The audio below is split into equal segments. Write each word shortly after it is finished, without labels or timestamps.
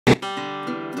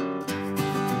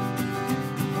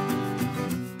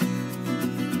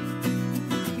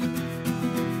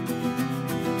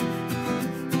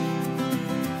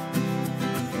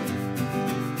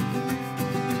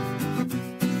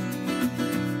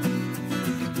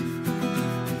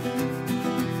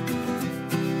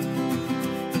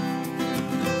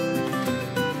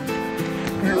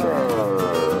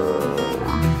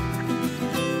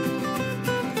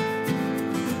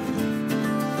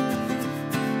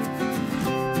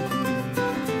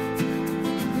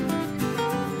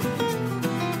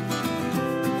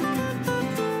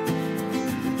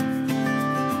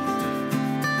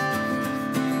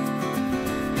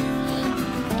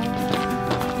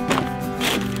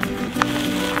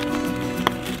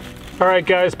Alright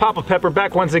guys, Papa Pepper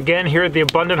back once again here at the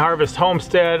Abundant Harvest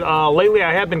Homestead. Lately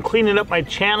I have been cleaning up my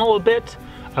channel a bit.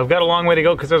 I've got a long way to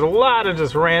go because there's a lot of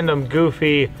just random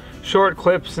goofy short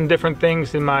clips and different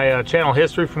things in my channel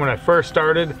history from when I first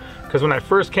started. Because when I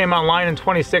first came online in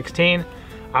 2016,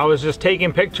 I was just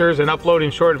taking pictures and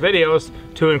uploading short videos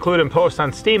to include and post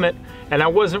on Steemit, and I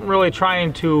wasn't really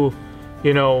trying to,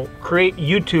 you know, create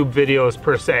YouTube videos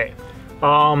per se.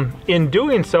 In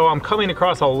doing so, I'm coming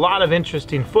across a lot of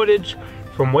interesting footage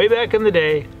from way back in the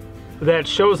day that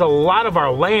shows a lot of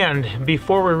our land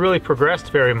before we really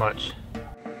progressed very much.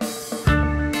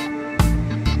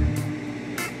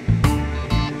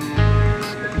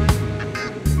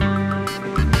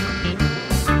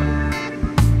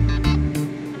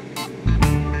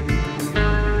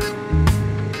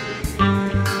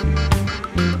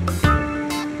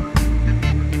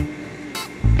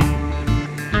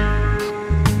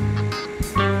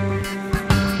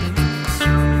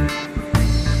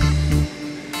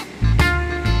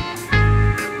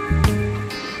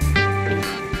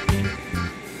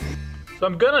 So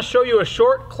I'm gonna show you a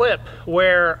short clip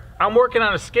where I'm working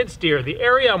on a skid steer. The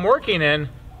area I'm working in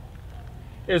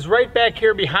is right back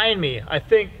here behind me. I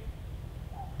think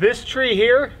this tree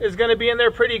here is gonna be in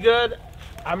there pretty good.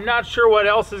 I'm not sure what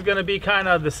else is gonna be kind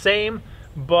of the same,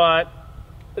 but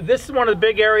this is one of the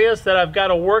big areas that I've got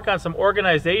to work on some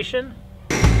organization.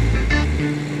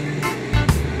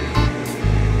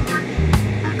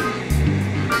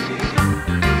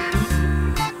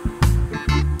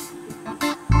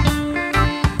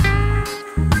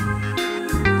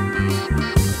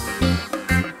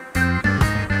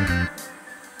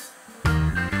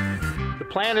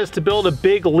 The plan is to build a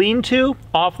big lean-to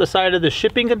off the side of the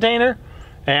shipping container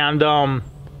and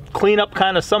clean up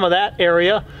kind of some of that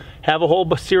area, have a whole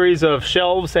series of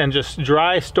shelves and just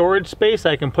dry storage space.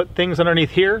 I can put things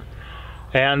underneath here,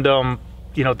 and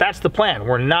you know, that's the plan.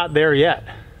 We're not there yet.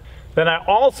 Then I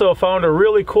also found a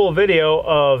really cool video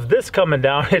of this coming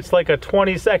down. It's like a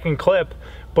 20-second clip,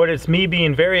 but it's me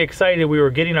being very excited we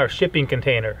were getting our shipping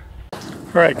container. All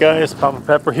right guys, Papa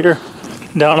Pepper here,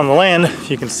 down on the land. If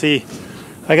you can see,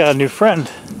 I got a new friend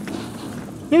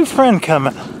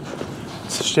coming.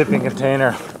 It's a shipping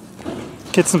container.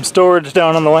 Get some storage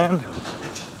down on the land.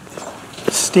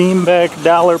 Steamback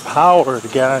dollar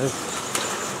powered, guys.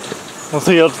 We'll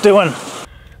see what it's doing.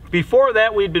 Before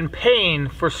that, we'd been paying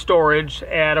for storage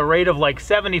at a rate of like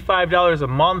 $75 a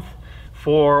month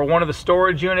for one of the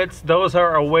storage units. Those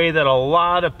are a way that a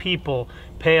lot of people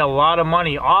pay a lot of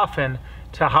money, often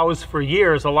to house for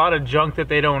years, a lot of junk that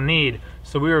they don't need.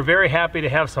 So we were very happy to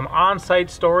have some on-site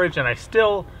storage, and I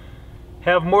still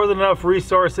have more than enough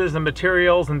resources and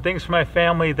materials and things for my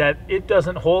family that it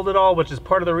doesn't hold it all, which is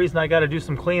part of the reason I got to do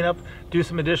some cleanup, do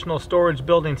some additional storage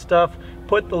building stuff,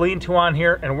 put the lean-to on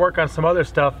here and work on some other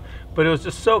stuff. But it was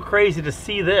just so crazy to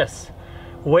see this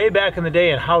way back in the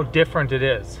day and how different it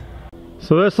is.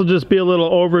 So this will just be a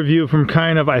little overview from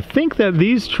kind of, I think that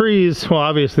these trees, well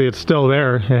obviously it's still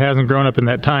there, it hasn't grown up in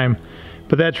that time,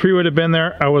 but that tree would have been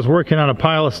there. I was working on a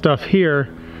pile of stuff here.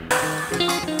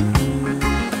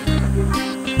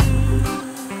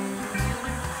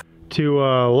 To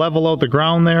level out the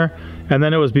ground there, and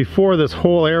then it was before this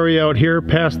whole area out here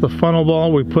past the funnel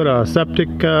ball. We put a septic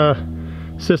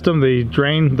system, the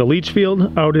drain, the leach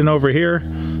field out in over here.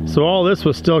 So all this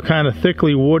was still kind of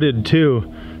thickly wooded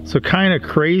too. So kind of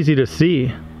crazy to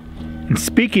see. And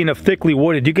speaking of thickly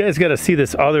wooded, you guys got to see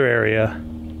this other area.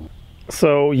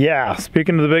 So yeah,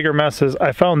 speaking of the bigger messes,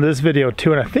 I found this video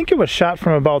too, and I think it was shot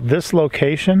from about this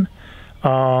location.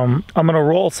 I'm gonna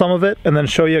roll some of it and then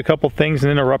show you a couple things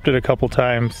and interrupt it a couple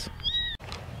times.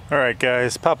 Alright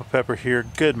guys, Papa Pepper here.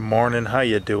 Good morning, how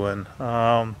you doing?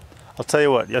 I'll tell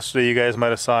you what, yesterday you guys might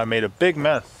have saw I made a big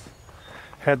mess.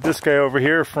 Had this guy over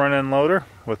here, front end loader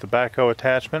with the backhoe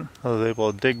attachment. I was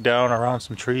able to dig down around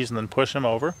some trees and then push them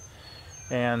over.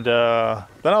 And then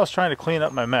I was trying to clean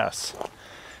up my mess.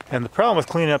 And the problem with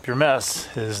cleaning up your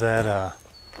mess is that,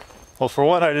 well, for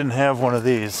one, I didn't have one of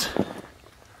these,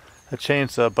 a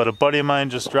chainsaw, but a buddy of mine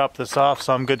just dropped this off,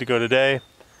 so I'm good to go today.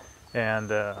 And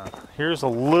here's a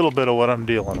little bit of what I'm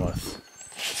dealing with.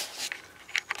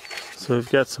 So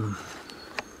we've got some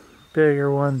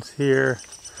bigger ones here,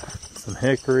 some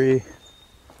hickory.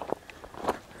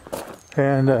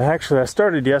 And actually I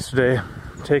started yesterday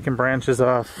taking branches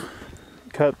off,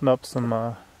 cutting up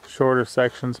some shorter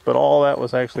sections, but all that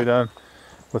was actually done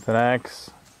with an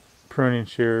axe, pruning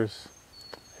shears,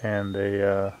 and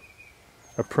a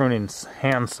pruning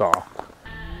handsaw.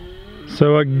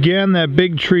 So again, that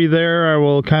big tree there I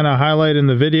will kind of highlight in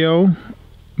the video,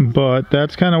 but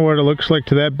that's kind of what it looks like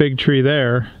to that big tree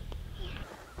there.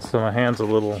 So my hand's a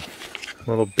little a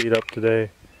little beat up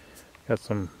today. Got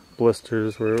some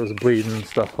blisters where it was bleeding and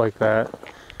stuff like that.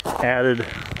 Added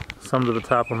some to the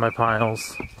top of my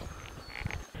piles.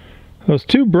 Those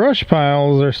two brush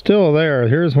piles are still there.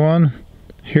 Here's one,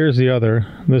 here's the other.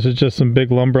 This is just some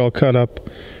big lumber I'll cut up.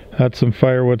 Had some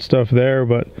firewood stuff there,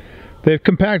 but they've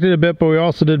compacted a bit, but we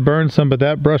also did burn some. But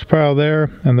that brush pile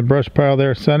there and the brush pile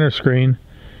there center screen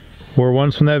were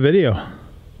ones from that video.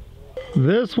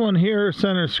 This one here,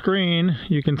 center screen,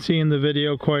 you can see in the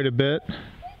video quite a bit.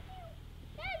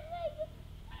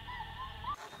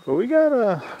 But we got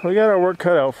our work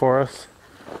cut out for us.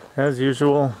 As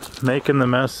usual, making the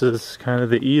mess is kind of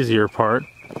the easier part.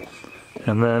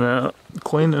 And then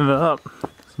cleaning it up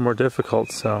is more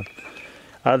difficult. So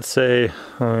I'd say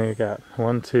we got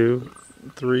 1, 2,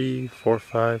 3, 4,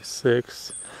 5,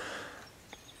 6,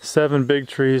 7 big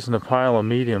trees and a pile of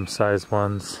medium-sized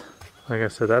ones. Like I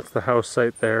said, that's the house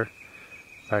site there,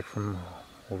 back from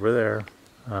over there.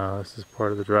 This is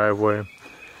part of the driveway.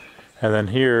 And then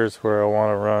here's where I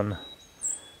want to run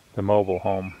the mobile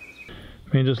home.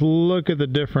 I mean, just look at the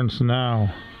difference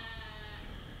now.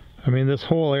 I mean, this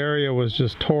whole area was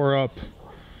just tore up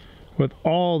with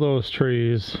all those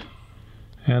trees.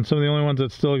 And some of the only ones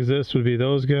that still exist would be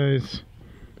those guys,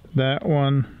 that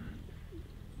one,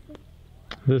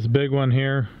 this big one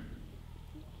here.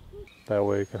 That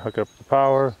way you can hook it up to the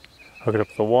power, hook it up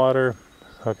to the water,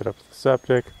 hook it up to the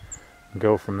septic, and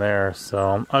go from there.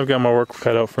 So I've got my work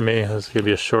cut out for me. This is going to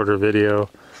be a shorter video.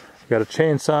 I've got a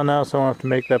chainsaw now, so I don't have to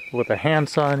make that with a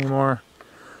handsaw anymore.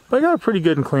 But I got it pretty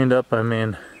good and cleaned up. I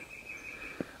mean,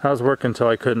 I was working until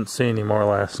I couldn't see anymore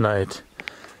last night.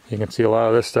 You can see a lot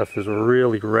of this stuff is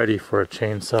really ready for a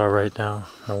chainsaw right now.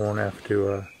 I won't have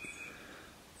to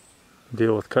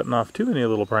deal with cutting off too many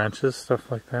little branches, stuff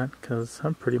like that, because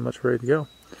I'm pretty much ready to go.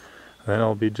 And then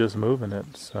I'll be just moving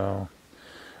it. So,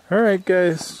 alright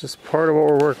guys, just part of what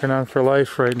we're working on for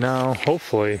life right now.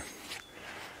 Hopefully,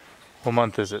 what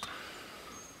month is it?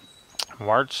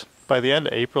 March? By the end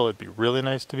of April, it'd be really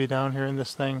nice to be down here in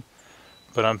this thing.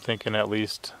 But I'm thinking at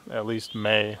least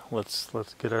May.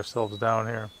 Let's get ourselves down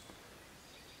here.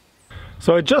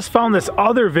 So I just found this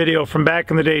other video from back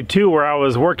in the day too, where I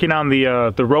was working on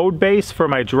the road base for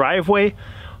my driveway.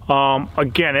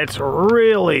 Again, it's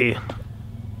really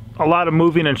a lot of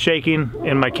moving and shaking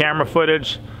in my camera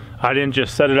footage. I didn't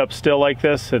just set it up still like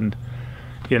this and,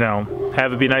 you know,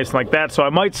 have it be nice and like that. So I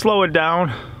might slow it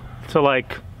down to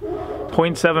like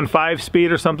 0.75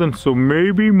 speed or something. So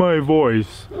maybe my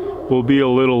voice will be a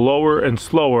little lower and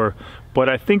slower, but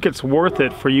I think it's worth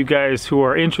it for you guys who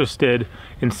are interested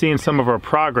in seeing some of our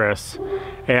progress.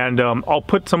 And I'll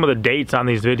put some of the dates on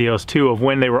these videos too of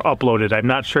when they were uploaded. I'm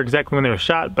not sure exactly when they were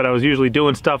shot, but I was usually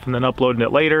doing stuff and then uploading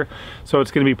it later. So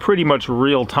it's going to be pretty much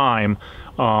real time.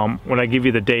 When I give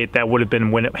you the date, that would have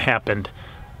been when it happened.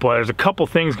 But there's a couple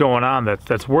things going on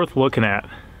that's worth looking at.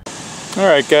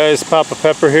 Alright guys, Papa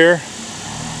Pepper here.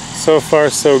 So far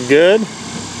so good.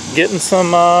 Getting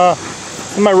some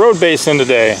my road base in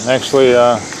today. Actually,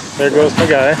 there goes my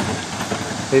guy.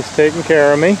 He's taking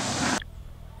care of me.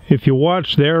 If you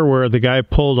watch there where the guy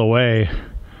pulled away,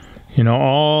 you know,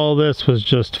 all this was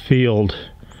just field.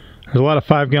 There's a lot of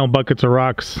 5-gallon buckets of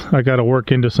rocks. I got to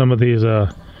work into some of these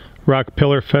rock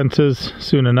pillar fences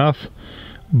soon enough.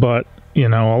 But, you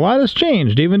know, a lot has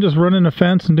changed. Even just running a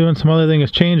fence and doing some other thing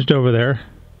has changed over there.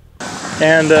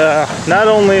 And not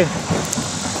only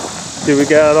do we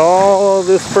got all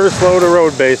this first load of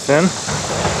road base in,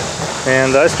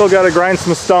 and I still got to grind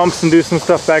some stumps and do some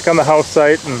stuff back on the house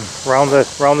site and around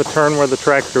the turn where the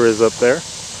tractor is up there.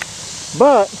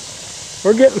 But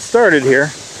we're getting started here,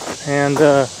 and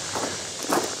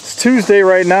it's Tuesday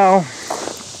right now.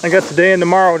 I got today and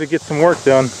tomorrow to get some work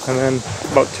done, and then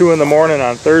about 2 in the morning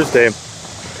on Thursday,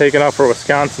 taking off for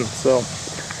Wisconsin. So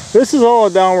this is all a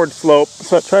downward slope,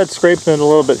 so I tried scraping it a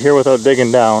little bit here without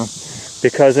digging down,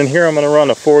 because in here I'm going to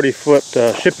run a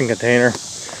 40-foot shipping container,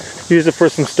 use it for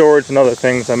some storage and other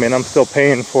things. I mean, I'm still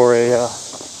paying for a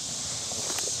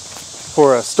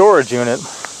storage unit,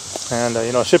 and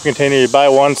you know, a shipping container you buy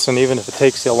once, and even if it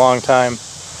takes you a long time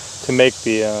to make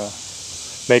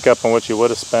up on what you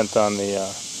would have spent on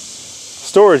the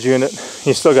storage unit,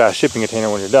 you still got a shipping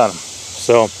container when you're done.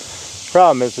 So the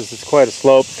problem is it's quite a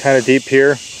slope, kind of deep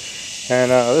here.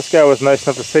 And this guy was nice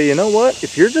enough to say, you know what,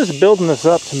 if you're just building this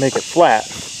up to make it flat,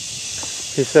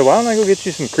 he said, why don't I go get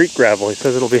you some creek gravel? He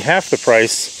says, it'll be half the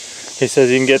price. He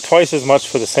says, you can get twice as much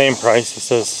for the same price. He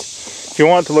says, if you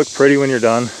want it to look pretty when you're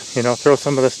done, you know, throw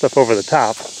some of this stuff over the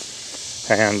top.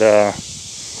 And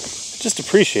just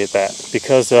appreciate that,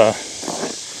 because,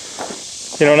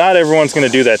 you know, not everyone's going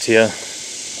to do that to you.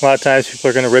 A lot of times people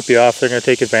are going to rip you off. They're going to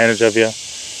take advantage of you.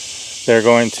 they're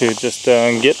going to just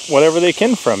get whatever they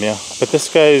can from you. But this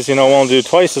guy's, you know, won't do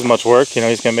twice as much work. You know,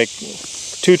 he's going to make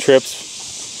 2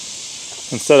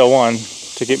 trips instead of 1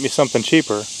 to get me something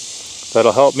cheaper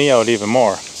that'll help me out even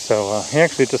more. So he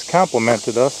actually just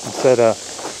complimented us and said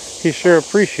he sure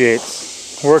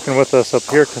appreciates working with us up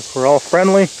here because we're all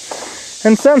friendly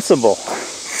and sensible.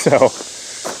 So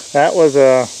that was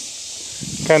a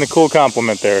kind of cool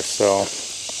compliment there. So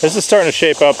this is starting to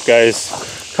shape up, guys.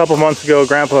 A couple months ago,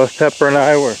 Grandpa Pepper and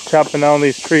I were chopping down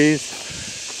these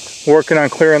trees, working on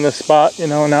clearing this spot. You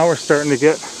know, now we're starting to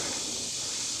get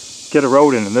a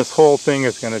road in, and this whole thing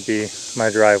is going to be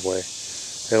my driveway.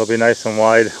 It'll be nice and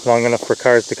wide, long enough for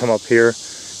cars to come up here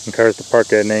and cars to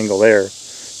park at an angle there. In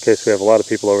case we have a lot of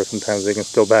people over, sometimes they can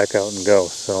still back out and go.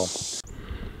 So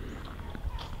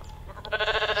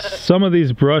some of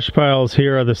these brush piles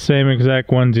here are the same exact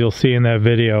ones you'll see in that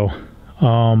video.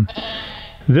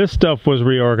 This stuff was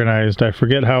reorganized. I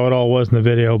forget how it all was in the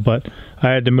video, but I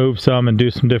had to move some and do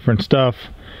some different stuff.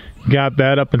 Got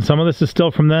that up, and some of this is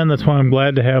still from then. That's why I'm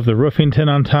glad to have the roofing tin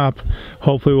on top.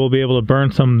 Hopefully we'll be able to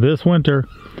burn some this winter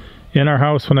in our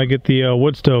house when I get the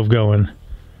wood stove going.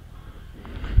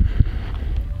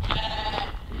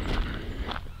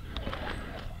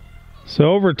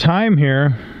 So over time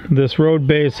here, this road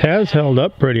base has held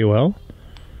up pretty well.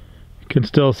 You can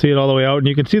still see it all the way out, and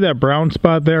you can see that brown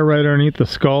spot there right underneath the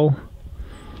skull.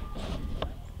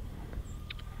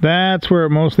 That's where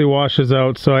it mostly washes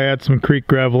out, so I add some creek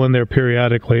gravel in there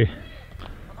periodically.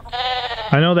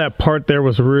 I know that part there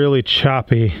was really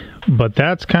choppy, but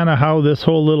that's kind of how this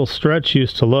whole little stretch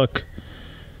used to look.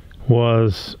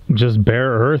 Was just bare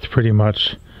earth pretty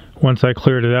much once I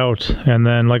cleared it out. And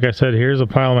then, like I said, here's a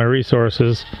pile of my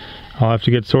resources I'll have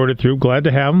to get sorted through. Glad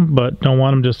to have them, but don't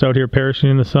want them just out here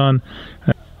perishing in the sun.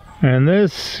 And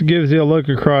this gives you a look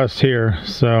across here.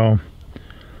 So,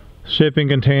 shipping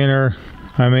container.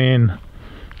 I mean,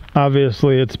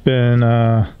 obviously it's been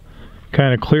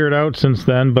kind of cleared out since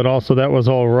then, but also that was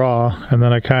all raw, and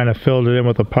then I kind of filled it in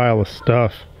with a pile of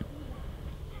stuff.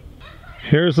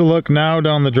 Here's a look now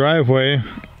down the driveway,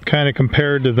 kind of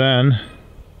compared to then.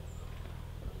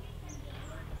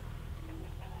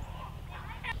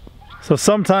 So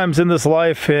sometimes in this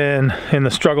life, in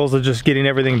the struggles of just getting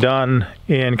everything done,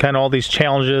 and kind of all these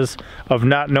challenges of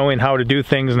not knowing how to do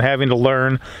things and having to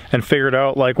learn and figure it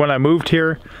out. Like when I moved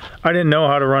here, I didn't know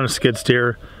how to run a skid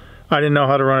steer. I didn't know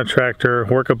how to run a tractor,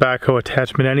 work a backhoe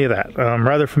attachment, any of that. I'm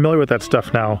rather familiar with that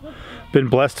stuff now. Been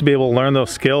blessed to be able to learn those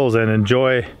skills and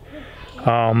enjoy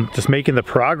just making the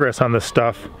progress on this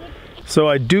stuff. So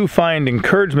I do find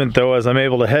encouragement though as I'm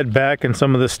able to head back and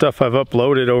some of this stuff I've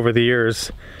uploaded over the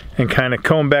years and kind of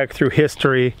comb back through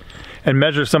history and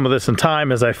measure some of this in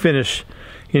time as I finish,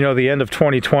 you know, the end of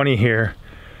 2020 here.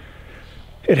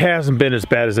 It hasn't been as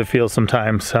bad as it feels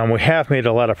sometimes. We have made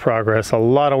a lot of progress. A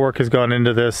lot of work has gone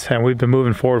into this, and we've been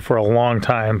moving forward for a long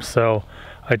time. So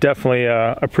I definitely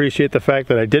appreciate the fact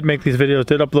that I did make these videos,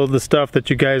 did upload the stuff, that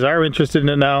you guys are interested in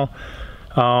it now.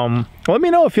 Let me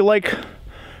know if you like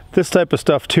this type of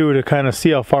stuff too, to kind of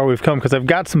see how far we've come, because I've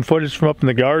got some footage from up in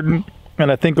the garden,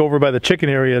 and I think over by the chicken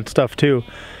area and stuff too,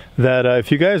 that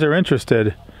if you guys are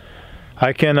interested,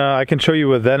 I can show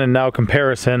you a then and now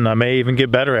comparison. I may even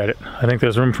get better at it. I think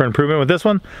there's room for improvement with this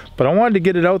one, but I wanted to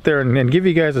get it out there and give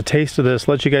you guys a taste of this,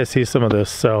 let you guys see some of this.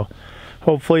 So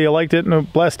hopefully you liked it and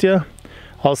it blessed you.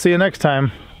 I'll see you next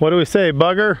time. What do we say,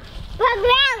 Bugger?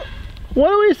 Bugger! What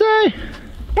do we say?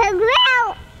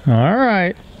 Bugger! All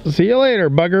right. See you later,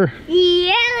 Bugger. See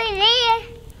you later.